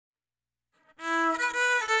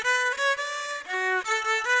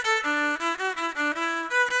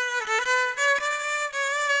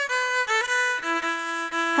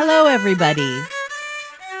Hello, everybody.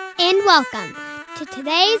 And welcome to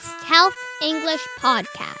today's Telf English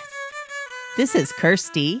podcast. This is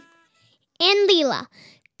Kersti and Lila,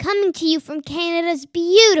 coming to you from Canada's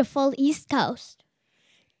beautiful East Coast.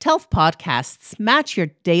 Telf podcasts match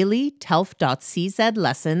your daily telf.cz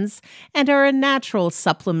lessons and are a natural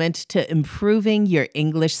supplement to improving your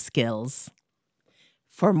English skills.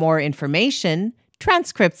 For more information,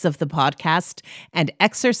 transcripts of the podcast, and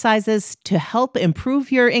exercises to help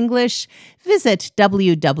improve your English, visit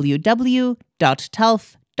www.telf.cz.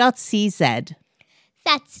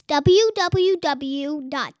 That's www.telf.cz.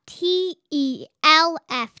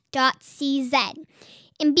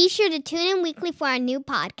 And be sure to tune in weekly for our new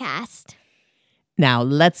podcast. Now,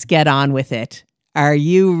 let's get on with it. Are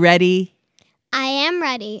you ready? I am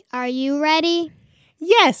ready. Are you ready?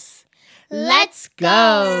 Yes. Let's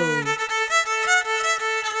go.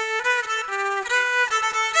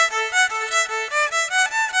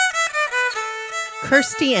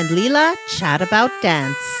 Kersti and Lila chat about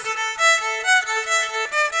dance.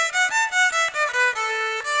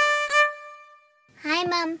 Hi,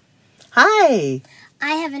 Mom. Hi.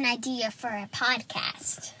 I have an idea for a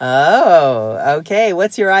podcast. Oh, okay.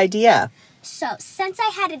 What's your idea? So, since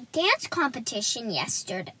I had a dance competition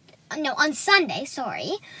on Sunday,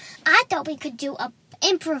 I thought we could do an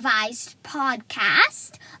improvised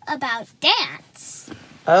podcast about dance.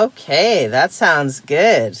 Okay, that sounds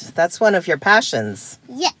good. That's one of your passions.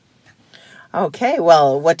 Yeah. Okay,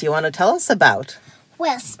 well, what do you want to tell us about?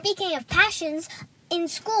 Well, speaking of passions, in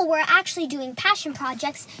school we're actually doing passion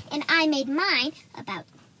projects, and I made mine about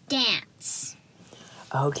dance.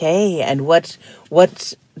 Okay, and what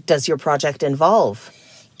does your project involve?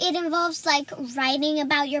 It involves, writing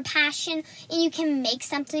about your passion, and you can make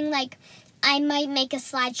something I might make a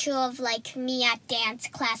slideshow of, me at dance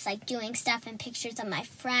class, doing stuff and pictures of my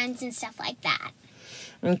friends and stuff like that.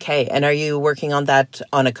 Okay, and are you working on that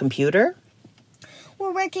on a computer?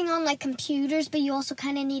 We're working on, computers, but you also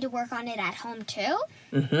kind of need to work on it at home, too.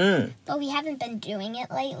 Mm-hmm. But we haven't been doing it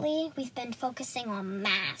lately. We've been focusing on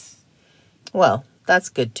math. Well, that's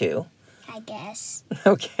good, too. I guess.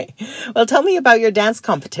 Okay. Well, tell me about your dance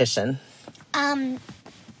competition.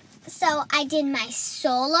 So I did my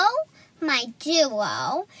solo, my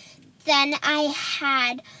duo, then I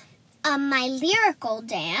had my lyrical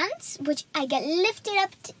dance, which I get lifted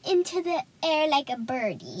up into the air like a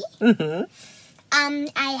birdie. Mm-hmm.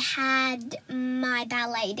 I had my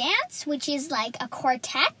ballet dance, which is like a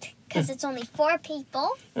quartet, because it's only 4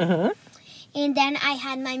 people. Mm-hmm. And then I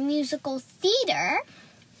had my musical theater,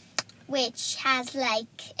 which has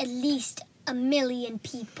at least 1 million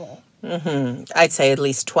people. Mm-hmm. I'd say at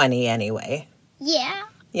least 20 anyway. Yeah.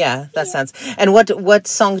 Yeah, that sounds... And what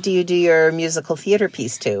song do you do your musical theater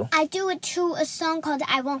piece to? I do it to a song called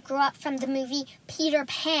I Won't Grow Up from the movie Peter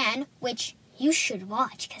Pan, which you should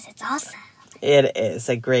watch because it's awesome. It is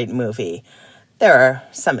a great movie. There are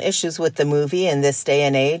some issues with the movie in this day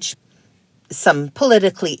and age. Some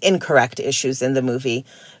politically incorrect issues in the movie.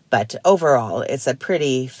 But overall, it's a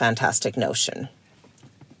pretty fantastic notion.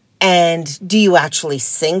 And do you actually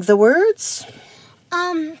sing the words?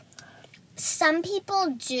 Some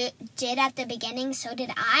people did at the beginning, so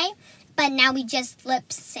did I. But now we just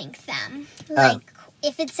lip sync them.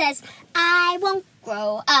 If it says, I won't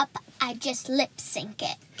grow up, I just lip sync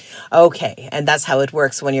it. Okay, and that's how it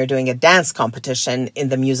works when you're doing a dance competition in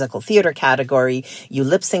the musical theater category. You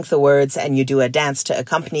lip sync the words and you do a dance to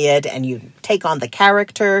accompany it, and you take on the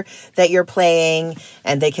character that you're playing,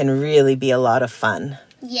 and they can really be a lot of fun.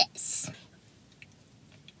 Yes.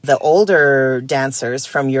 The older dancers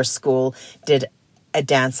from your school did a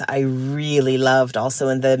dance I really loved also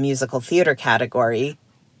in the musical theater category.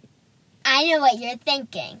 I know what you're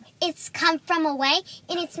thinking. It's Come From Away,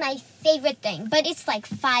 and it's my favorite thing. But it's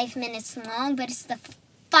 5 minutes long, but it's the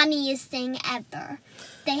funniest thing ever.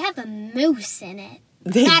 They have a moose in it.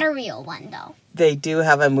 Not a real one, though. They do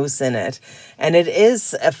have a moose in it. And it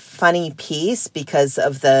is a funny piece because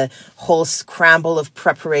of the whole scramble of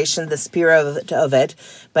preparation, the spirit of it.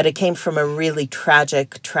 But it came from a really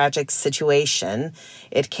tragic situation.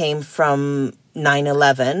 It came from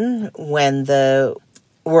 9/11 when the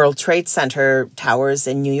World Trade Center towers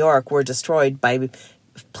in New York were destroyed by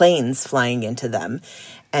planes flying into them.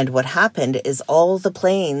 And what happened is all the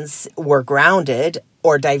planes were grounded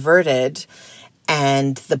or diverted,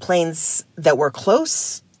 and the planes that were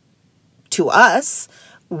close to us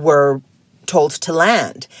were told to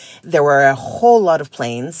land. There were a whole lot of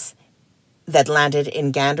planes that landed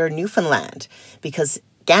in Gander, Newfoundland, because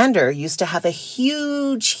Gander used to have a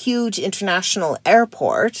huge international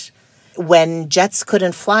airport when jets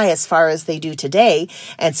couldn't fly as far as they do today.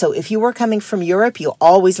 And so if you were coming from Europe, you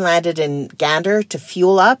always landed in Gander to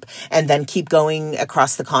fuel up and then keep going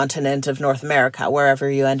across the continent of North America, wherever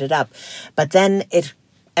you ended up. But then it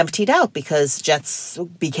emptied out because jets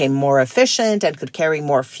became more efficient and could carry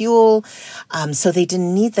more fuel. So they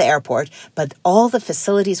didn't need the airport, but all the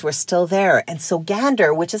facilities were still there. And so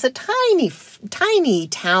Gander, which is a tiny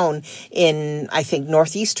town in, I think,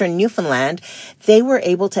 northeastern Newfoundland, they were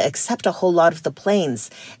able to accept a whole lot of the planes.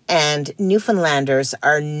 And Newfoundlanders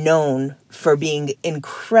are known for being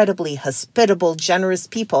incredibly hospitable, generous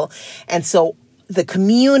people. And so the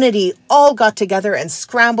community all got together and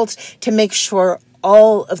scrambled to make sure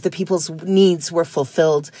all of the people's needs were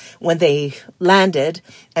fulfilled when they landed,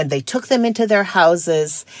 and they took them into their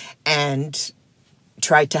houses and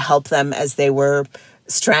tried to help them as they were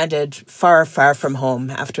stranded far, far from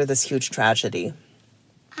home after this huge tragedy.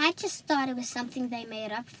 I just thought it was something they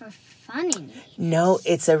made up for funny. No,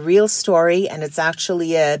 it's a real story, and it's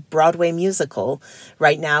actually a Broadway musical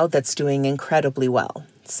right now that's doing incredibly well.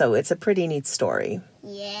 So it's a pretty neat story.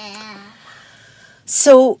 Yeah.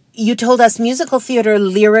 So you told us musical theater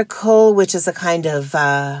lyrical, which is a kind of...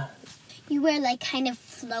 You wear like kind of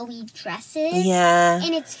flowy dresses. Yeah.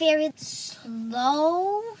 And it's very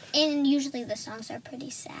slow. And usually the songs are pretty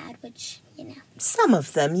sad, which, you know. Some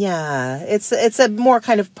of them, yeah. It's a more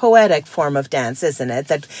kind of poetic form of dance, isn't it?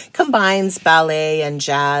 That combines ballet and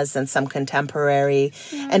jazz and some contemporary.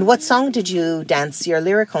 Mm-hmm. And what song did you dance your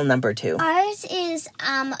lyrical number to? Ours is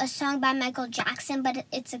a song by Michael Jackson, but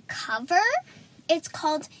it's a cover. It's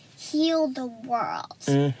called Heal the World.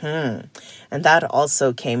 Mm-hmm. And that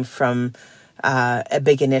also came from a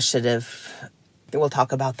big initiative. We'll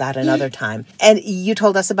talk about that another time. And you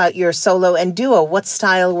told us about your solo and duo. What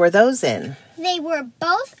style were those in? They were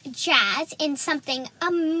both jazz, and something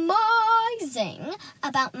amazing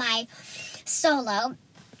about my solo.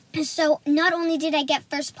 So not only did I get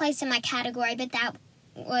first place in my category, but that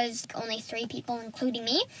was only 3 people, including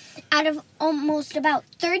me, out of almost about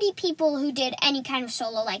 30 people who did any kind of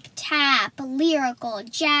solo, like tap, lyrical,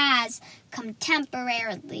 jazz,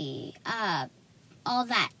 contemporary, all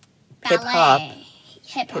that, ballet,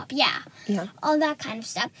 hip-hop, yeah, all that kind of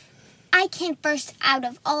stuff. I came first out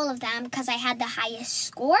of all of them because I had the highest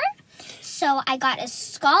score, so I got a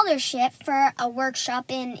scholarship for a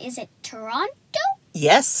workshop in, is it Toronto?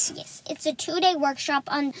 Yes. Yes, it's a 2-day workshop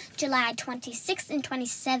on July 26th and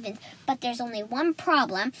 27th, but there's only one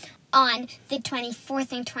problem. On the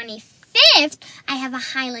 24th and 25th, I have a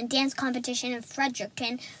Highland dance competition in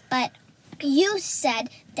Fredericton, but you said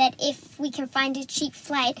that if we can find a cheap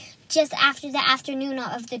flight just after the afternoon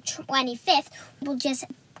of the 25th, we'll just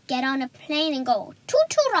get on a plane and go to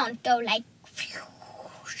Toronto, like...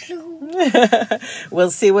 We'll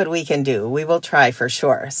see what we can do. We will try for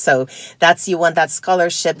sure. So you won that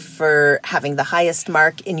scholarship for having the highest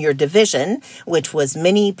mark in your division, which was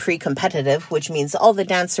mini pre-competitive, which means all the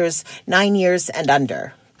dancers 9 years and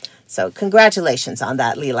under. So congratulations on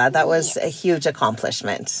that, Lila. That was a huge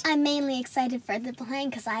accomplishment. I'm mainly excited for the plane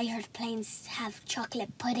because I heard planes have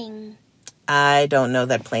chocolate pudding. I don't know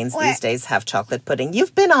that planes these days have chocolate pudding.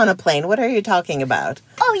 You've been on a plane. What are you talking about?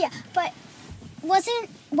 Oh, yeah, but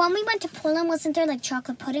when we went to Poland, wasn't there like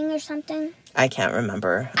chocolate pudding or something? I can't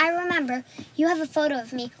remember. I remember you have a photo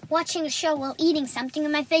of me watching a show while eating something,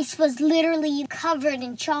 and my face was literally covered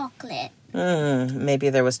in chocolate. Maybe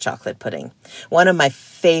there was chocolate pudding. One of my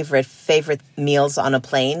favorite meals on a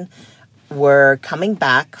plane were coming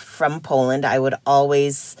back from Poland. I would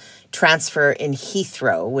always transfer in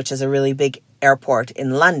Heathrow, which is a really big airport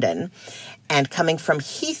in London. And coming from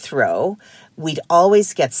Heathrow, we'd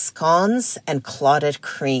always get scones and clotted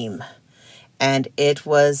cream. And it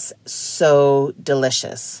was so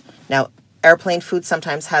delicious. Now, airplane food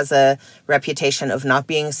sometimes has a reputation of not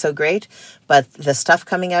being so great, but the stuff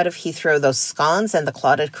coming out of Heathrow, those scones and the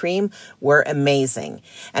clotted cream, were amazing.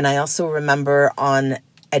 And I also remember on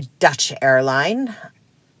a Dutch airline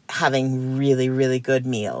having really, really good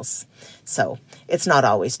meals. So it's not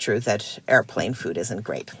always true that airplane food isn't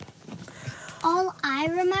great. All I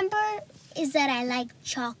remember is that I like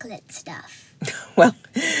chocolate stuff. Well,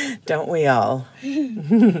 don't we all?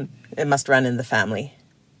 It must run in the family.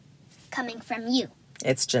 Coming from you.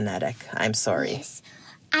 It's genetic. I'm sorry. Yes.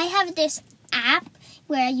 I have this app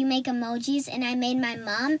where you make emojis, and I made my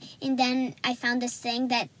mom, and then I found this thing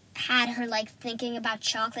that had her like thinking about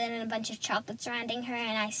chocolate and a bunch of chocolate surrounding her,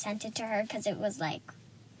 and I sent it to her because it was like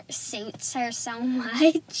suits her so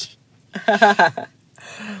much.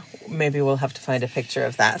 Maybe we'll have to find a picture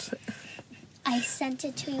of that. I sent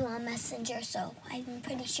it to you on Messenger, so I'm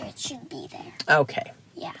pretty sure it should be there. Okay.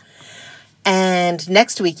 Yeah. And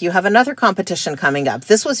next week, you have another competition coming up.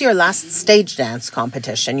 This was your last stage dance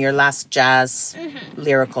competition, your last jazz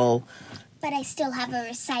lyrical. But I still have a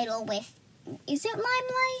recital with, is it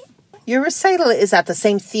Limelight? Your recital is at the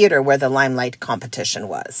same theater where the Limelight competition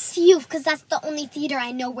was. Phew, because that's the only theater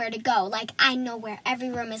I know where to go. Like, I know where every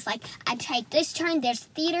room is. Like, I take this turn, there's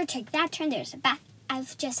theater, take that turn, there's a back. I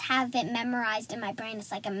just have it memorized in my brain.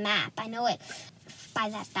 It's like a map. I know it by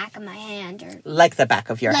that back of my hand. Or like the back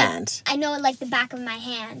of your hand. I know it like the back of my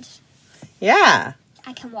hand. Yeah.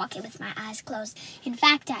 I can walk it with my eyes closed. In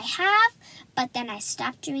fact, I have, but then I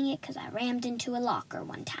stopped doing it because I rammed into a locker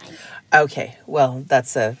one time. Okay, well,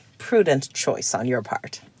 that's a prudent choice on your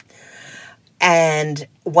part. And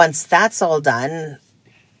once that's all done,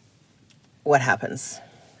 what happens?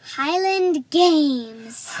 Highland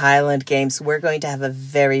Games. Highland Games. We're going to have a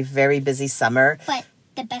very, very busy summer. But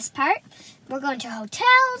the best part, we're going to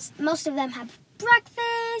hotels. Most of them have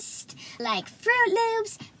breakfast, like Fruit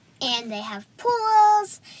Loops, and they have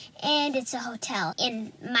pools, and it's a hotel.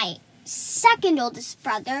 And my second oldest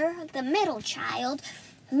brother, the middle child,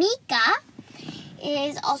 Mika,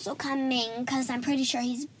 is also coming because I'm pretty sure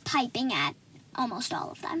he's piping at almost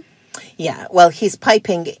all of them. Yeah, well, he's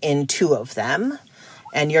piping in 2 of them,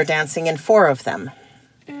 and you're dancing in 4 of them.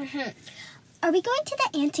 Are we going to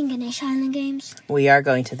the Antigonish Highland Games? We are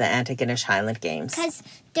going to the Antigonish Highland Games. Because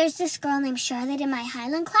there's this girl named Charlotte in my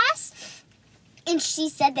Highland class, and she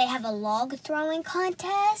said they have a log throwing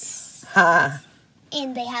contest. Ha!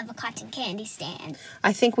 And they have a cotton candy stand.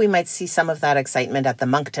 I think we might see some of that excitement at the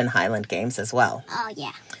Moncton Highland Games as well. Oh,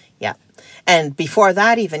 yeah. Yeah. And before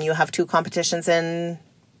that, even, you have 2 competitions in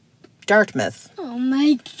Dartmouth. Oh,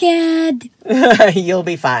 my God. You'll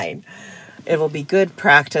be fine. It will be good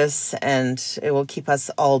practice, and it will keep us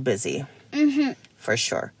all busy. For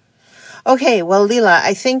sure. Okay, well, Lila,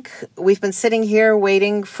 I think we've been sitting here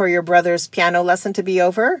waiting for your brother's piano lesson to be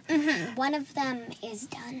over. One of them is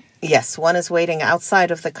done. Yes, one is waiting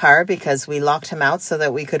outside of the car because we locked him out so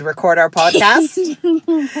that we could record our podcast.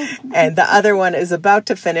 And the other one is about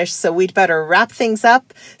to finish, so we'd better wrap things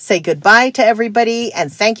up, say goodbye to everybody,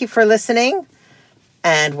 and thank you for listening.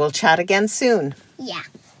 And we'll chat again soon. Yeah.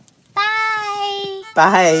 Bye.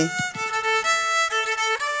 Bye.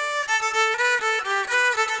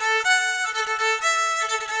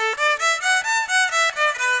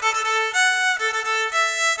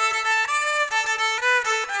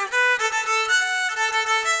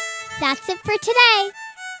 That's it for today.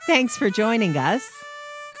 Thanks for joining us.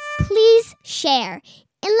 Please share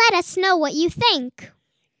and let us know what you think.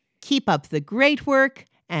 Keep up the great work,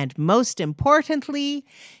 and most importantly,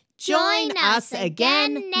 join us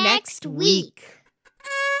again next week.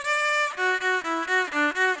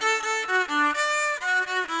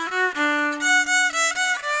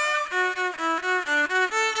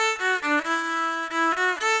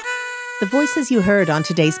 The voices you heard on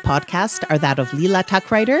today's podcast are that of Lila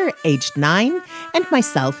Tuckwriter, aged 9, and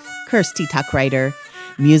myself, Kersti Tuckwriter.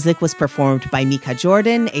 Music was performed by Mika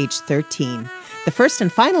Jordan, aged 13. The first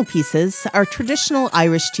and final pieces are traditional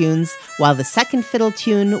Irish tunes, while the second fiddle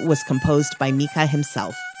tune was composed by Mika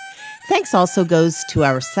himself. Thanks also goes to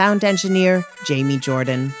our sound engineer, Jamie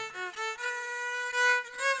Jordan.